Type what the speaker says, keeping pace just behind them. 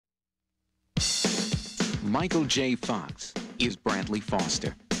Michael J. Fox is Brantley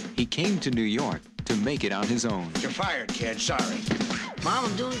Foster. He came to New York to make it on his own. You're fired, kid. Sorry. Mom,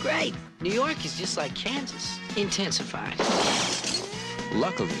 I'm doing great. New York is just like Kansas, intensified.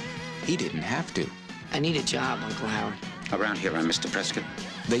 Luckily, he didn't have to. I need a job, Uncle Howard. Around here, I'm Mr. Prescott.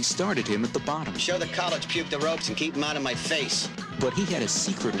 They started him at the bottom. Show the college puke the ropes and keep them out of my face. But he had a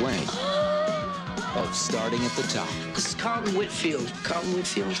secret way of starting at the top. This is Carlton Whitfield. Carlton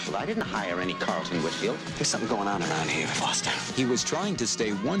Whitfield? Well, I didn't hire any Carlton Whitfield. There's something going on around here, Foster. He was trying to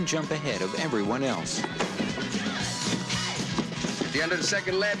stay one jump ahead of everyone else. At the end of the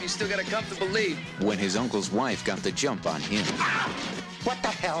second lap, you still got a comfortable lead. When his uncle's wife got the jump on him. What the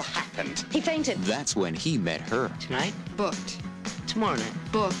hell happened? He fainted. That's when he met her. Tonight? Booked. Tomorrow night?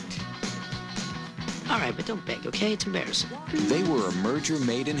 Booked. All right, but don't beg, okay? It's embarrassing. They were a merger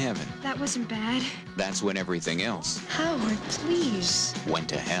made in heaven. That wasn't bad. That's when everything else Howard, please. went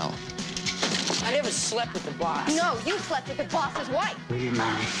to hell. I never slept with the boss. No, you slept with the boss's wife. Will you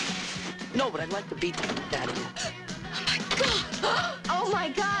marry? No, but I'd like to beat that in. Oh my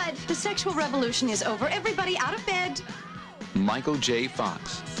God! The sexual revolution is over. Everybody out of bed. Michael J.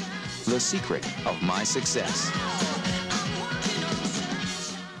 Fox, The Secret of My Success.